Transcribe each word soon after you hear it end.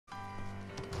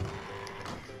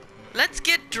let's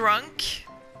get drunk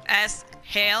as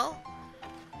hell,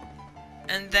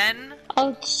 and then Oh,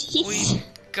 we jeez.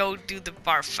 go do the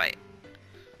bar fight.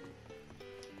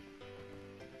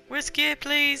 Whiskey,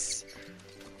 please.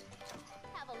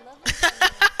 Have a lovely day.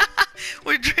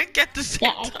 We drink at the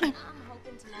same Yeah, I time. can. I'm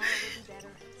hoping tomorrow will be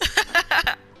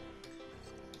better.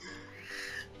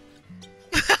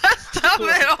 Stop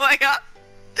it! Oh my god!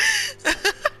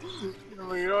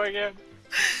 We go again.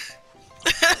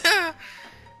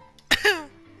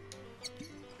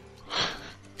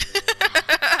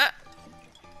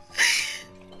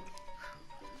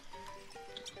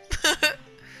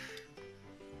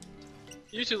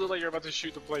 You two look like you're about to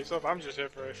shoot the place up. I'm just here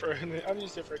for I'm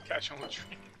just here for a catch on a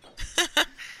drink.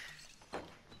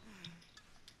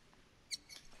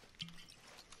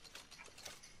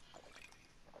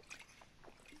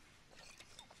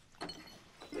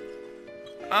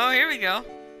 Oh, here we go.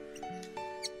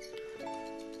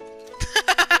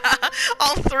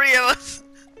 All three of us.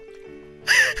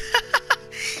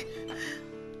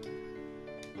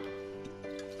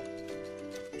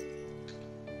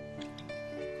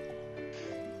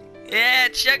 Yeah,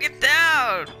 chug it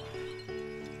down.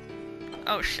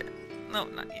 Oh shit. No,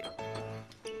 not you.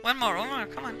 One more,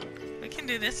 come on. We can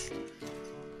do this.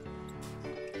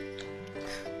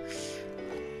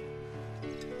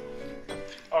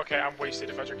 Okay, I'm wasted.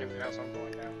 If I drink anything else, I'm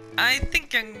going down. I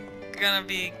think I'm gonna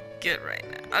be good right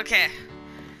now. Okay.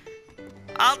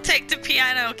 I'll take the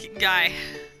piano guy.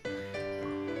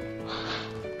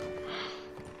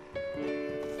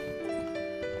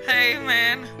 Hey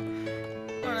man.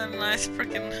 What a nice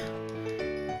freaking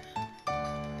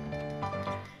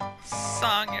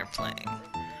song you're playing.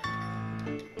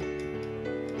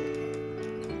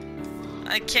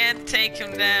 I can't take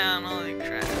him down, holy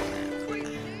crap.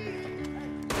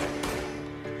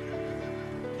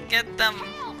 Get them.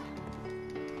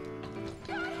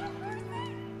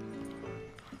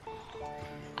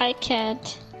 I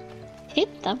can't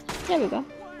hit them. There we go.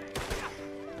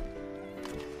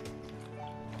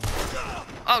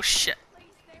 Oh shit.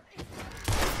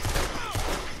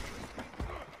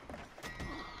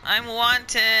 I'm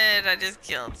wanted. I just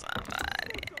killed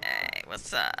somebody. Hey,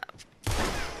 what's up?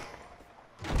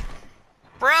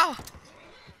 Bro!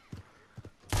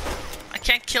 I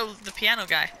can't kill the piano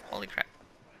guy. Holy crap.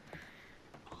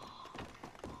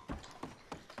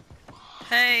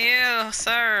 Hey you,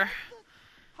 sir.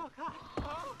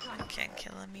 I can't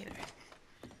kill him either.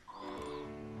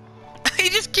 You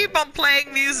just keep on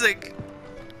playing music.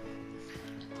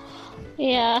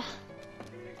 Yeah.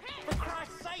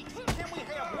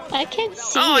 I can't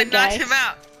see Oh, I you knocked guys. him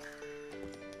out.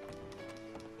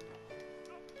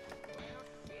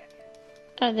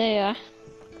 Oh, there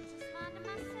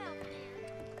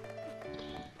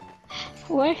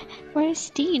you are. Where's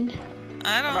Dean?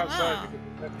 I I'm don't outside.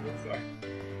 know. Inside.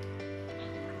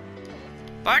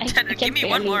 Bartender, I can give me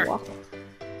one barely more. walk.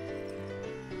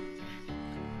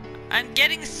 I'm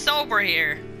getting sober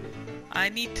here. I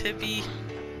need to be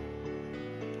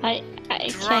I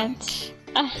drunk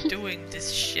can't. doing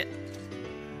this shit.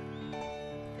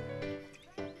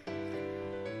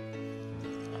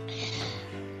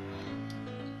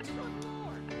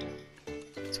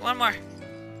 It's one more.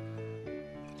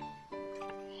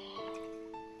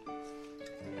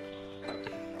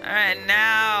 Alright,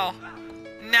 now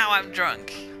I'm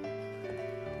drunk.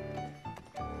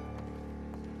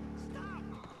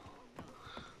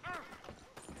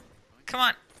 Come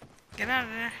on, get out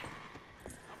of there.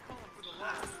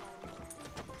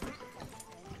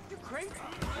 You crazy?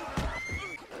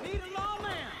 Need a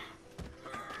lawman.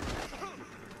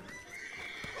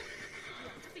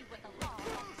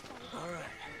 All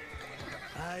right.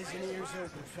 Eyes and ears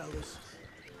open, fellas.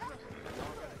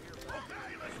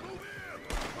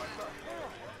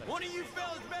 One of you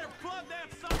fellas better plug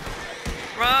that sucker.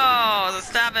 Bro,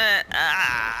 stop it.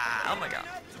 Ah, oh my god.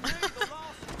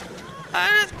 I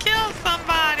just killed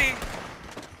somebody.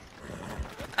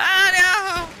 Ah,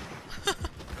 no.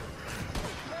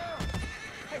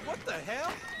 Hey, what the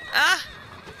hell? Ah,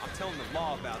 I'm telling the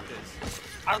law about this.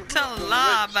 I'll tell the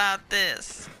law about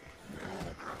this.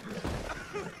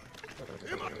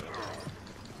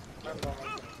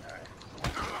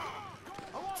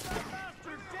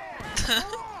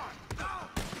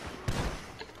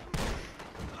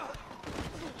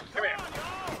 Come here.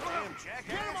 Damn, jackass.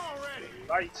 Get him already.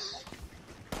 Nice.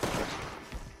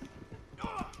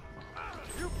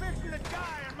 You fixing to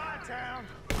die in my town.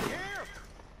 Here.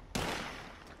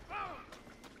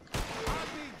 I'll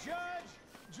be judge,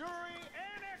 jury,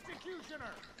 and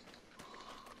executioner.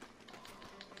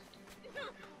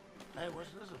 Hey,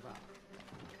 what's this about?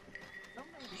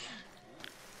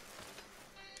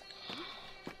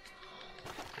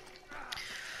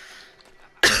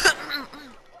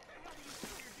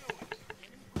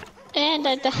 And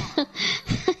I died.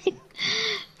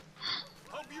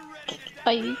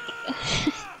 Are you...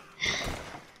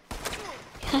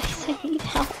 Guys, I need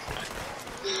help.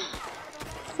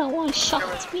 Someone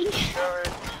shot me. Going,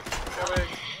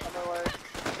 on my way.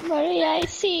 Maria, I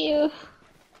see you.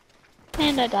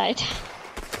 And I died.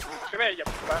 Come here, you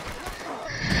bastard.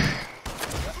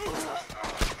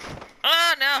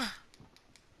 Oh no!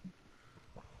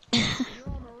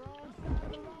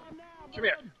 Come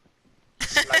here.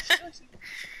 Nice.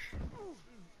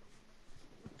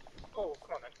 Oh,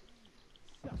 come on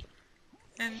then.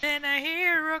 And then a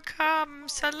hero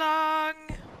comes along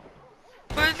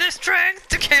with the strength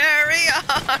to carry on.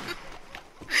 Come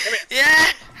here.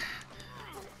 Yeah.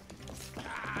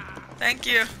 Thank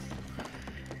you.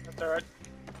 That's alright.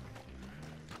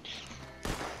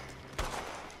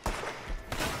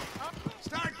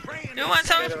 You want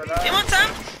some? You want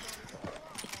some?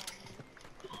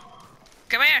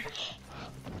 Come here.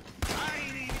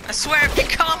 I swear, if you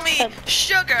call me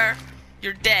sugar,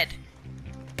 you're dead.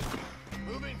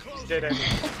 He's dead, Andy.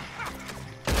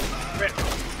 Come here.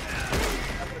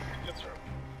 I'm gonna pick your throat.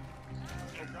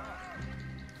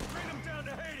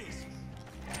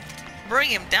 Bring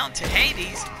him down to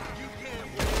Hades.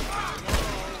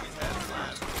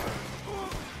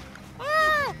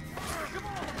 Woo!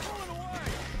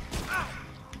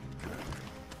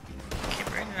 Keep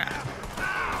bringing it out.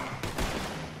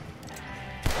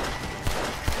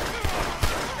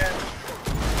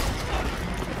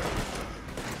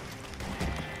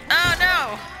 Oh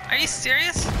no! Are you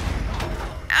serious?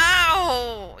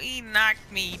 Ow! He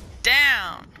knocked me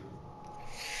down.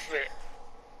 Wait.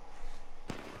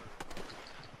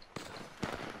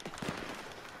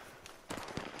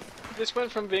 This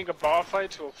went from being a bar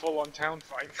fight to a full-on town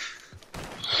fight.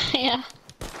 Yeah.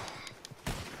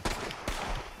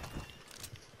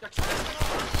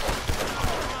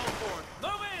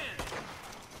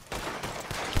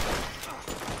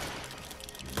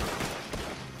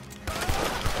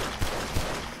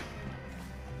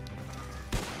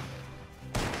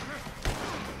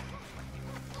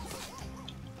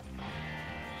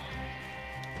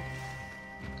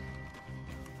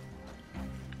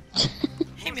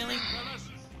 Hey, Millie.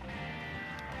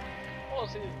 Oh,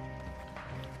 see.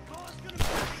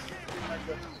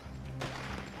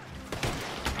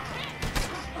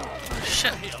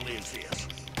 Shit.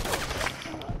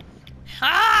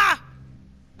 Ah!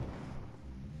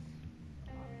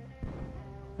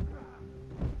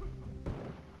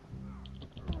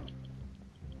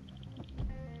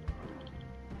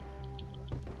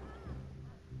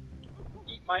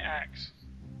 Eat my axe.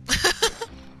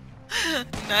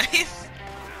 Nice.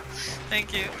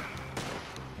 Thank you.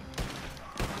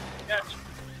 Yeah.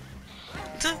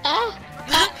 Ah!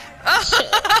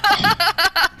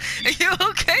 Are you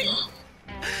okay?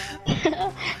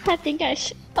 I think I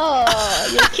should. Oh,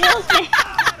 you killed me.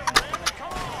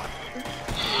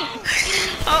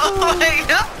 Oh my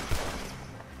god.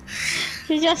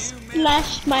 You just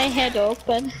slashed my head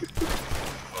open.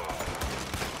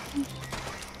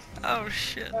 Oh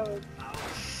shit.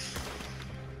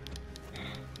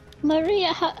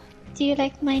 Maria, do you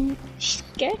like my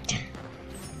skirt?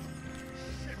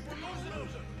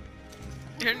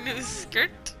 Your new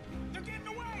skirt?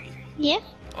 Yeah,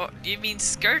 Or you mean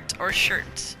skirt or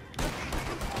shirt?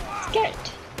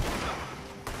 skirt.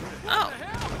 Oh,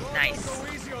 nice.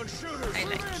 I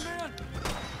like it.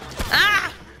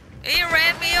 Ah! He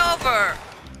ran me over!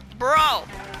 Bro!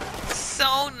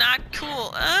 So not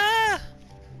cool. Ah!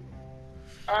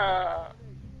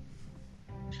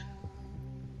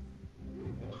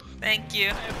 Thank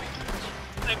you.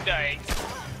 I'm dying.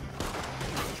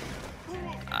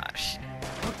 Ah, shit.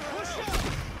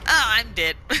 Oh, I'm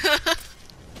dead.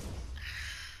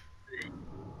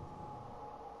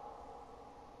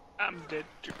 I'm dead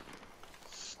too.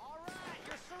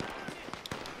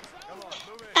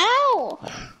 Ow!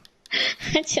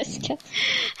 I just got.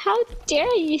 How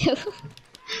dare you?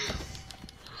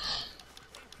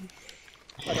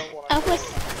 I don't want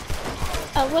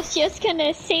I was just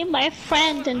gonna save my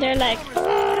friend, and they're like,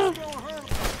 "Ugh."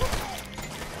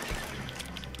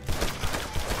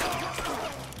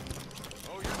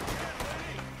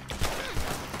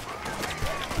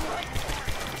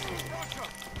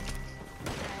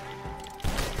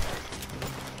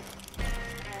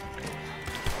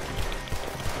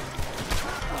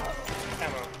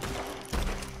 ammo.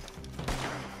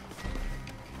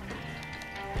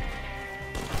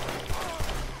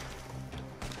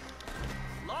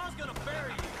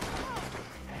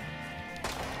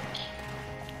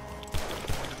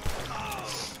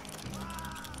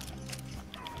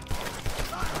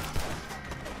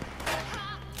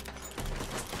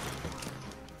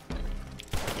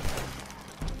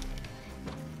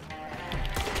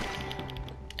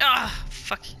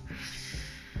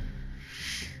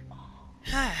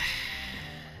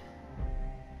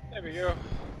 we go.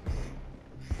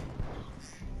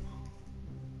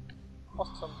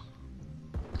 Awesome.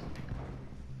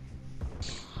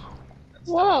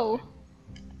 Whoa.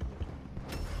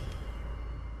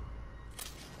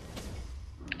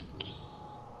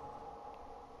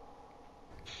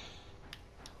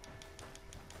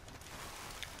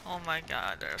 Oh my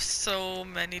god, there are so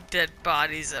many dead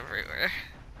bodies everywhere.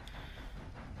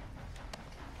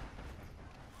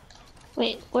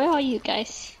 Wait, where are you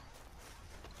guys?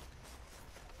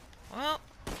 Well,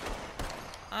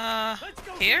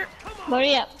 here?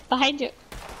 Maria, behind you.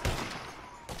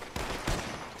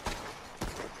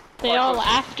 They're all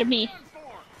after me.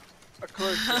 I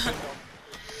closed the signal.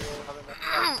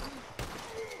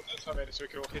 That's why I made it so we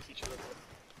could all hit each other.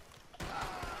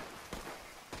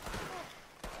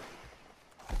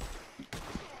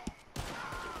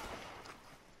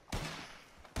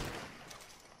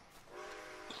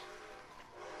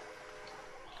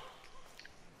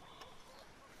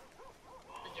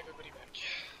 Bring everybody back.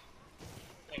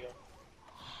 There you go.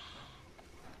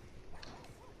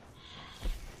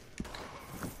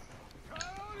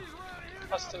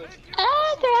 Hostility.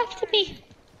 Ah, they're after me.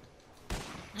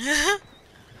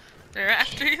 They're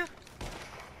after you?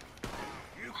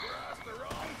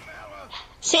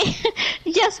 See,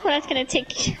 just what I was gonna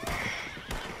take.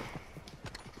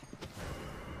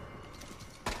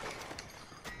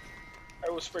 I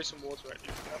will spray some water at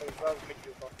you. That'll make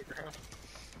you off the ground.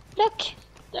 Look,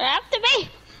 they're after me.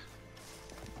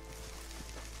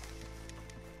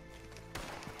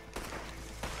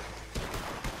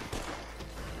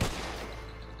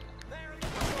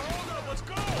 Let's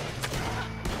go!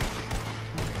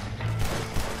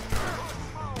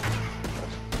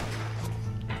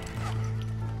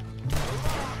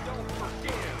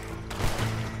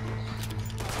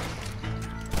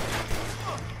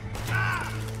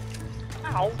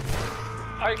 Ow!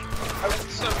 I was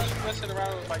so messing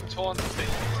around with my taunt thing,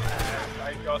 and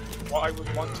I got what I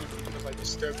would want to because I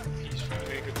disturbed the peace from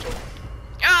doing a good job.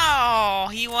 Oh,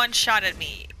 he one-shot at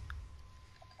me.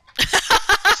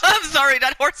 I'm sorry,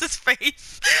 that horse's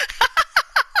face.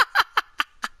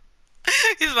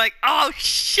 He's like, oh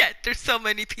shit, there's so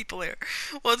many people here.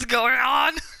 What's going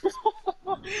on?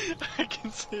 I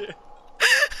can see it.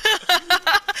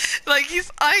 Like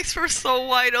his eyes were so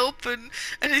wide open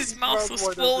and his mouth was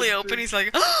wide fully open, open. too. He's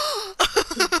like,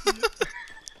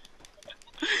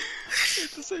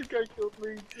 It's the same guy killed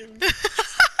me too.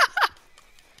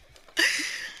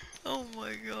 oh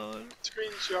my god.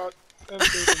 Screenshot. I'm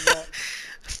doing that.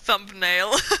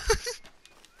 Thumbnail.